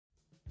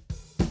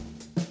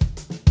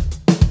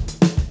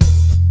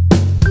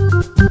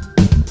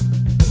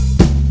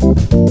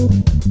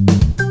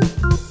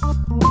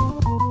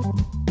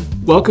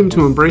Welcome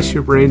to Embrace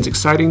Your Brain's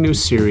exciting new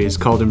series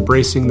called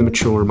Embracing the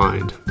Mature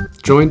Mind.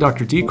 Join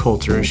Dr. Dee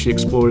Coulter as she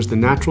explores the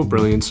natural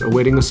brilliance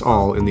awaiting us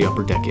all in the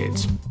upper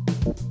decades.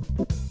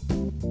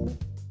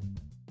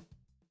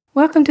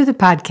 Welcome to the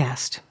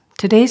podcast.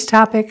 Today's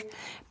topic,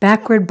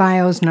 Backward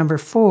Bios number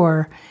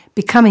 4,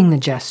 Becoming the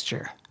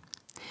Gesture.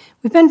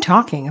 We've been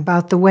talking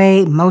about the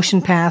way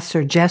motion paths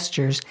or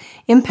gestures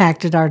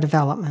impacted our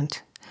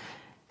development.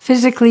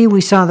 Physically,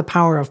 we saw the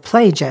power of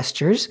play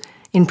gestures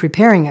in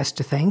preparing us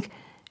to think,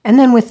 and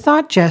then with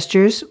thought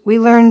gestures, we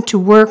learned to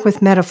work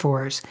with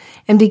metaphors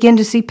and begin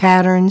to see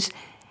patterns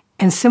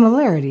and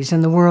similarities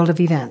in the world of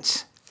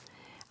events.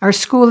 Our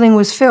schooling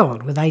was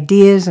filled with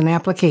ideas and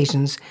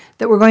applications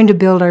that were going to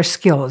build our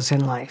skills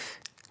in life.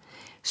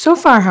 So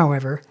far,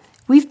 however,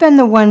 we've been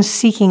the ones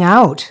seeking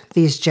out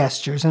these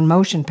gestures and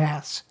motion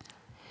paths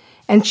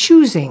and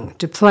choosing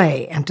to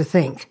play and to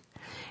think.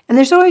 And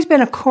there's always been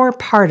a core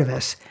part of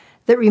us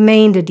that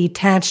remained a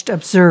detached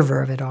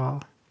observer of it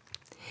all.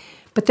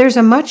 But there's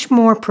a much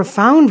more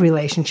profound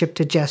relationship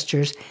to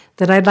gestures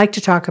that I'd like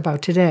to talk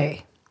about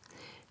today.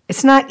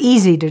 It's not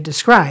easy to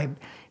describe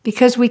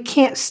because we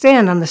can't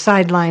stand on the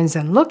sidelines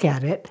and look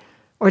at it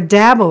or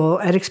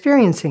dabble at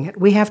experiencing it.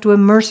 We have to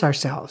immerse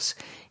ourselves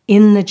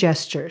in the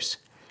gestures,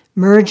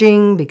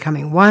 merging,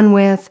 becoming one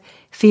with,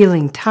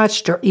 feeling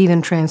touched or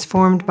even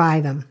transformed by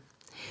them.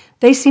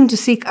 They seem to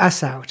seek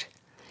us out,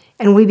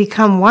 and we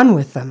become one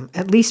with them,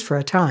 at least for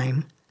a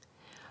time.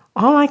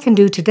 All I can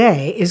do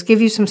today is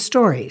give you some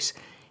stories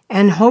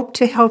and hope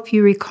to help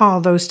you recall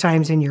those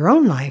times in your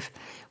own life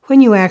when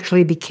you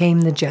actually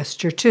became the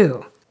gesture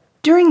too.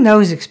 During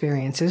those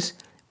experiences,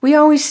 we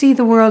always see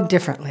the world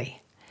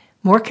differently,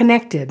 more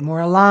connected, more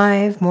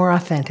alive, more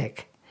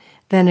authentic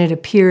than it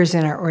appears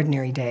in our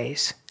ordinary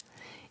days.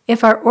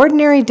 If our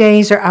ordinary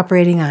days are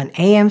operating on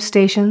AM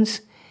stations,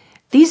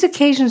 these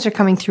occasions are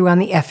coming through on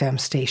the FM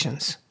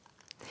stations.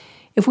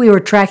 If we were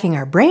tracking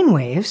our brain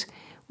waves,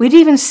 we'd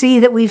even see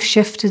that we've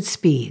shifted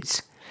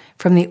speeds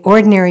from the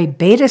ordinary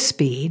beta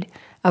speed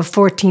of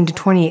 14 to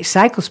 28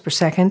 cycles per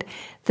second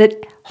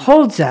that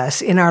holds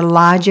us in our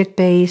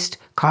logic-based,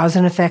 cause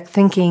and effect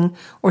thinking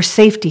or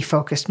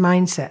safety-focused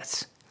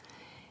mindsets.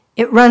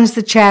 It runs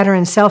the chatter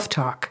and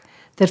self-talk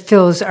that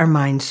fills our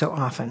minds so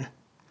often.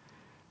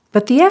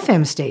 But the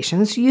FM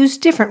stations use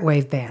different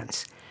wave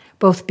bands,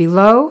 both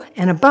below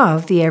and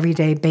above the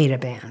everyday beta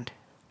band.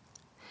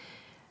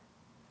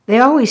 They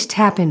always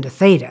tap into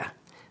theta,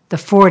 the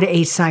 4 to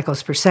 8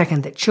 cycles per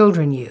second that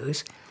children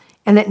use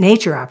and that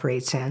nature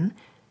operates in,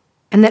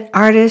 and that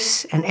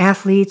artists and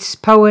athletes,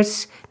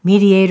 poets,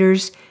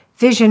 mediators,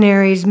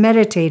 visionaries,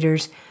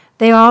 meditators,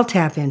 they all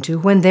tap into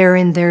when they're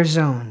in their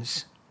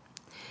zones.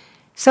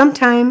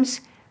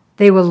 Sometimes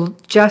they will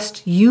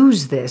just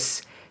use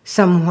this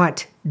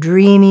somewhat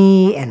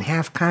dreamy and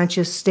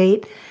half-conscious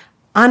state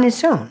on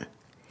its own.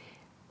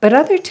 But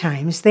other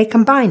times they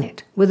combine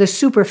it with a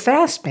super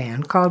fast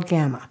band called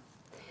gamma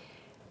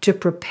to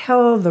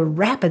propel the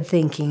rapid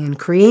thinking and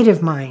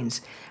creative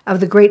minds of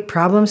the great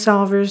problem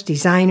solvers,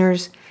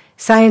 designers,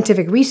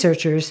 scientific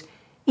researchers,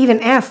 even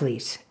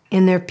athletes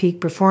in their peak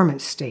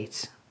performance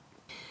states.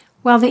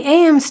 While the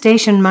AM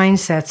station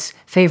mindsets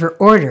favor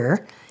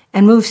order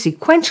and move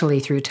sequentially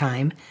through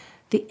time,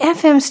 the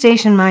FM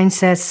station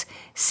mindsets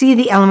see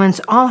the elements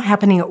all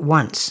happening at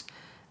once,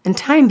 and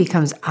time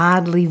becomes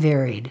oddly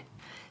varied.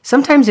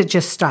 Sometimes it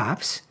just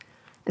stops,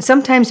 and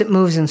sometimes it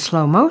moves in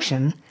slow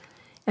motion,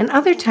 and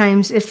other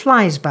times it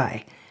flies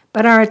by,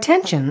 but our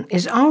attention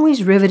is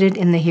always riveted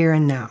in the here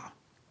and now.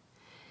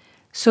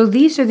 So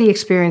these are the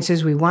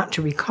experiences we want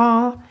to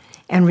recall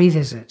and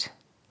revisit.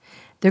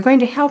 They're going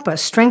to help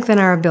us strengthen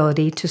our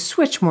ability to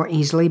switch more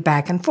easily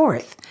back and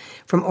forth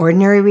from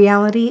ordinary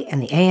reality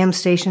and the AM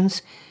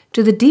stations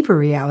to the deeper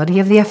reality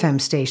of the FM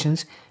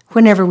stations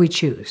whenever we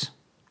choose.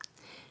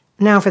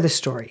 Now for the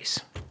stories.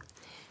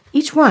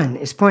 Each one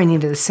is pointing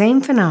to the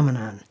same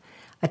phenomenon,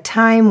 a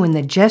time when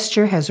the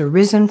gesture has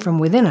arisen from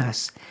within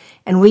us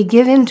and we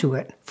give into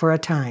it for a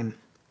time.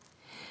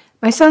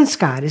 My son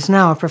Scott is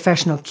now a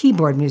professional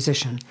keyboard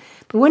musician,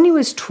 but when he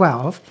was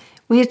 12,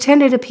 we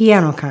attended a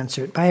piano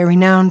concert by a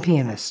renowned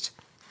pianist.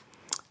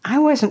 I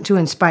wasn't too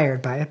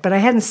inspired by it, but I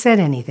hadn't said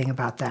anything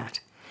about that.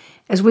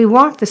 As we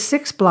walked the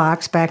 6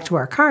 blocks back to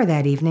our car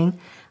that evening,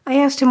 I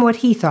asked him what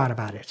he thought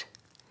about it.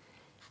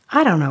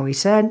 "I don't know," he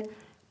said.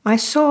 "My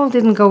soul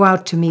didn't go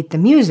out to meet the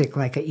music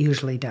like it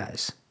usually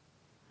does."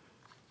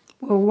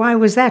 "Well, why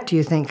was that, do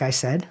you think?" I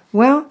said.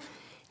 "Well,"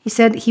 he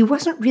said, "he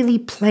wasn't really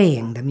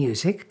playing the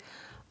music.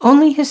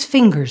 Only his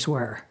fingers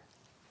were."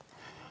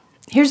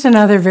 Here's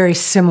another very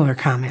similar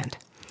comment.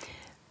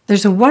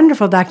 There's a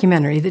wonderful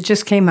documentary that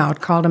just came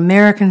out called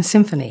American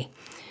Symphony.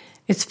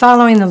 It's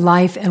following the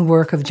life and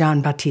work of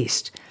John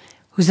Batiste,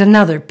 who's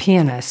another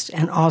pianist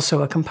and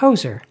also a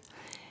composer.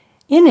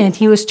 In it,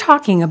 he was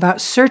talking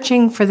about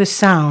searching for the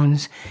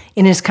sounds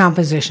in his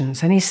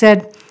compositions, and he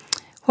said,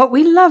 "What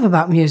we love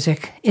about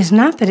music is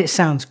not that it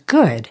sounds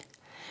good.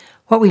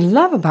 What we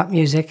love about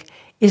music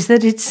is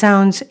that it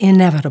sounds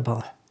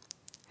inevitable.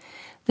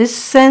 This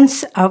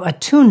sense of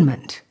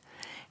attunement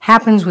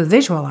happens with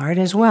visual art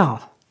as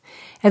well.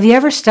 Have you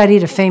ever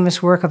studied a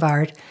famous work of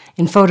art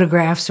in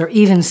photographs or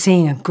even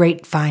seeing a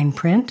great fine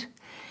print?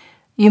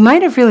 You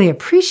might have really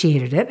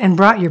appreciated it and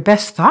brought your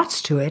best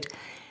thoughts to it,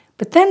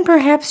 but then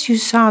perhaps you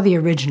saw the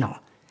original.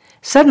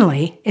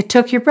 Suddenly, it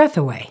took your breath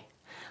away.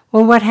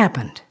 Well, what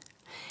happened?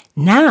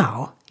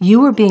 Now, you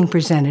were being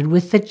presented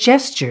with the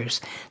gestures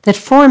that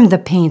formed the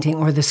painting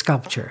or the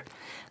sculpture,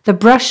 the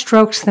brush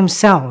strokes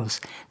themselves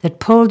that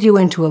pulled you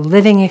into a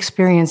living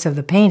experience of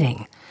the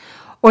painting,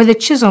 or the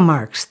chisel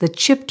marks that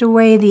chipped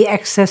away the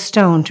excess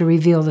stone to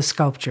reveal the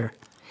sculpture.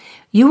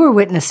 You were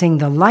witnessing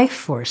the life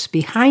force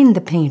behind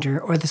the painter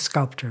or the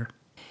sculptor.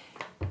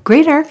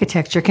 Great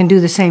architecture can do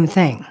the same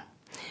thing.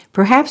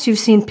 Perhaps you've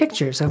seen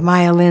pictures of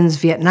Maya Lin's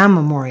Vietnam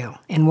Memorial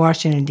in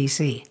Washington,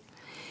 D.C.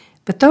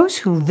 But those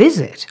who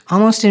visit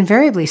almost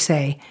invariably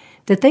say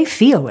that they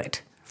feel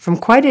it from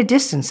quite a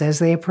distance as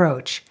they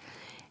approach,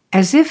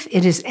 as if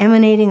it is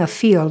emanating a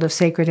field of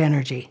sacred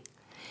energy.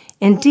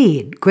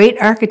 Indeed, great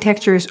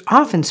architecture is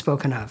often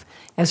spoken of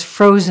as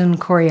frozen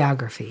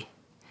choreography.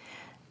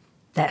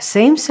 That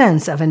same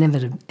sense of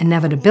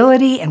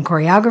inevitability and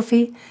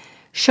choreography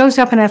shows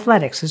up in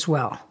athletics as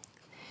well.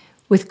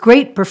 With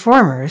great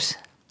performers,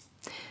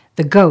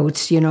 the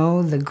GOATs,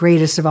 the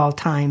greatest of all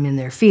time in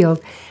their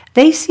field,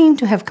 they seem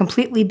to have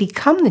completely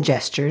become the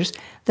gestures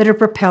that are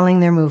propelling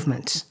their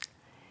movements.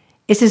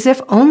 It's as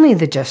if only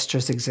the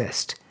gestures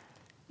exist.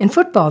 In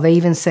football, they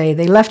even say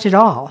they left it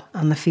all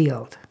on the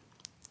field.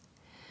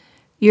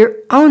 Your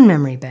own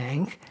memory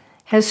bank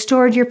has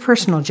stored your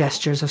personal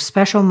gestures of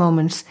special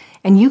moments,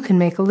 and you can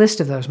make a list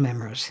of those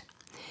memories,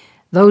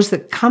 those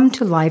that come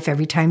to life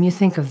every time you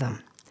think of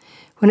them,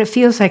 when it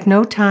feels like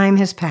no time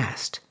has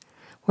passed,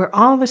 where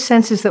all the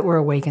senses that were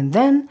awakened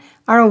then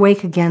are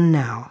awake again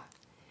now.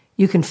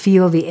 You can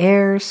feel the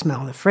air,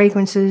 smell the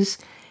fragrances,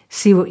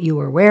 see what you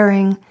were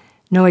wearing,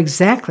 know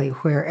exactly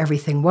where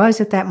everything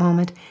was at that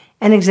moment,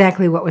 and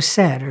exactly what was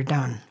said or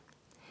done.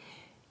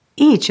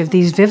 Each of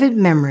these vivid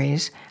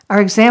memories are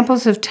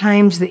examples of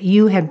times that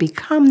you have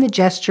become the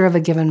gesture of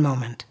a given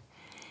moment.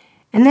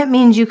 And that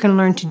means you can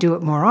learn to do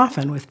it more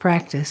often with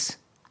practice.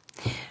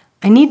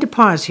 I need to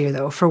pause here,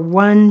 though, for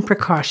one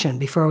precaution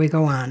before we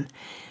go on.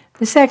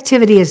 This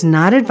activity is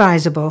not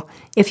advisable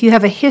if you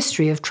have a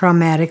history of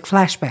traumatic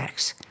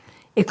flashbacks.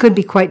 It could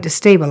be quite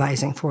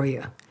destabilizing for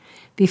you.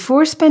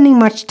 Before spending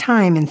much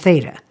time in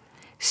theta,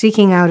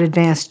 seeking out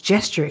advanced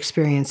gesture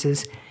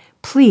experiences,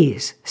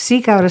 please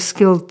seek out a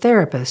skilled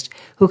therapist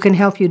who can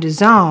help you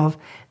dissolve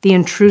the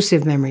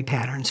intrusive memory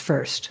patterns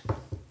first.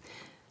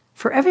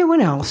 For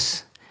everyone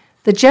else,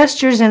 the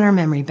gestures in our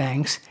memory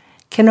banks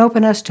can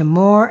open us to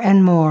more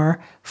and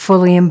more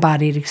fully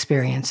embodied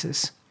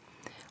experiences.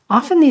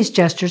 Often these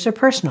gestures are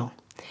personal,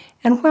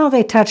 and while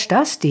they touched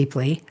us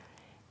deeply,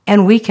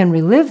 and we can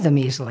relive them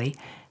easily,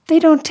 they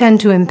don't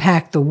tend to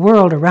impact the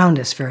world around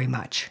us very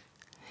much.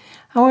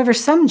 However,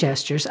 some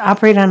gestures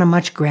operate on a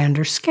much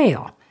grander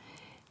scale,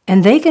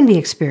 and they can be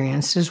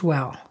experienced as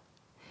well.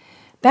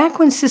 Back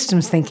when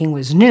systems thinking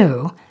was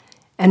new,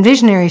 and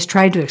visionaries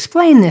tried to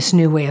explain this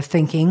new way of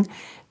thinking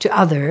to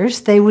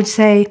others, they would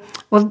say,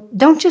 well,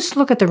 don't just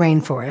look at the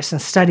rainforest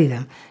and study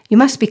them. You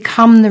must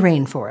become the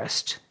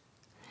rainforest.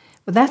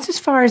 Well, that's as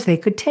far as they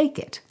could take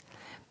it.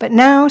 But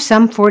now,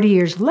 some 40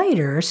 years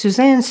later,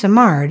 Suzanne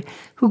Simard,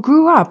 who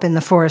grew up in the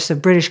forests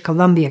of British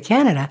Columbia,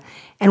 Canada,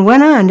 and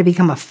went on to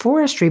become a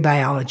forestry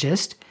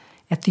biologist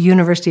at the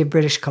University of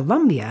British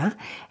Columbia,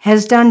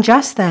 has done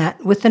just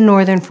that with the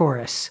northern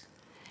forests.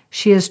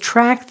 She has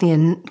tracked the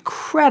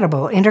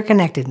incredible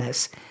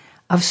interconnectedness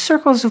of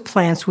circles of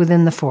plants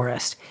within the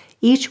forest,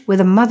 each with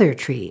a mother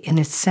tree in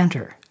its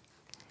center.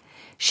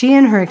 She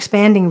and her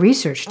expanding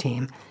research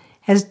team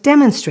has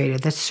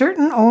demonstrated that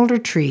certain older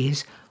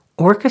trees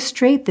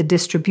orchestrate the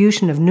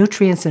distribution of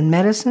nutrients and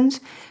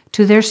medicines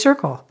to their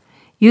circle,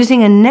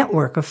 using a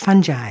network of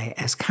fungi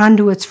as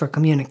conduits for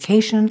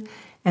communication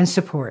and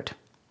support.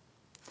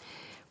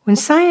 When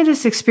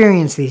scientists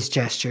experience these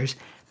gestures,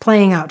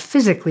 playing out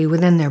physically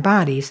within their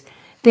bodies,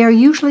 they are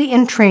usually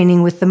in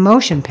training with the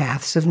motion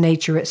paths of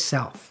nature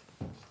itself.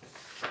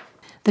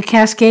 The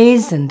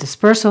cascades and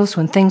dispersals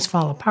when things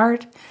fall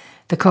apart,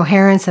 the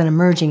coherence and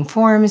emerging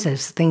forms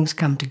as things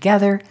come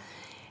together,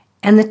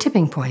 and the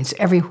tipping points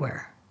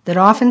everywhere that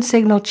often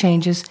signal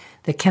changes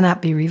that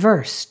cannot be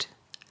reversed.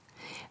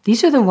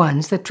 These are the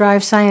ones that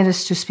drive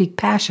scientists to speak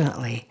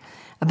passionately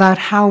about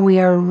how we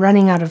are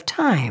running out of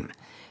time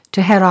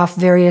to head off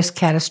various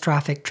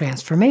catastrophic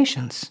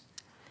transformations.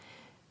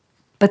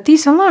 But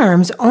these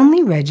alarms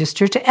only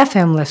register to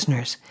FM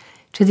listeners.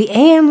 To the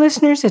AM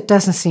listeners, it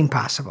doesn't seem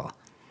possible,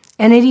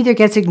 and it either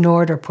gets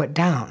ignored or put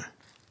down.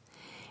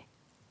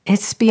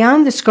 It's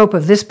beyond the scope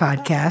of this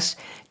podcast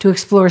to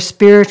explore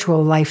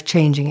spiritual,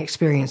 life-changing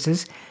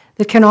experiences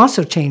that can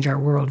also change our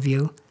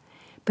worldview.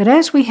 But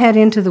as we head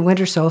into the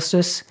winter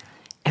solstice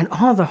and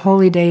all the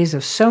holy days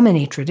of so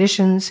many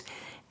traditions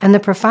and the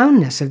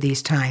profoundness of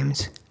these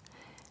times,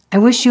 I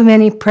wish you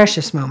many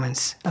precious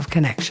moments of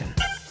connection.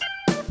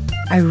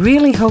 I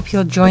really hope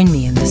you'll join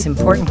me in this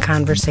important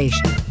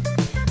conversation.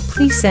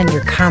 Please send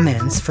your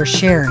comments for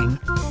sharing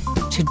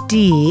to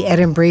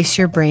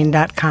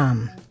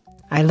d@embraceyourbrain.com.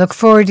 I look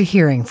forward to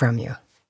hearing from you.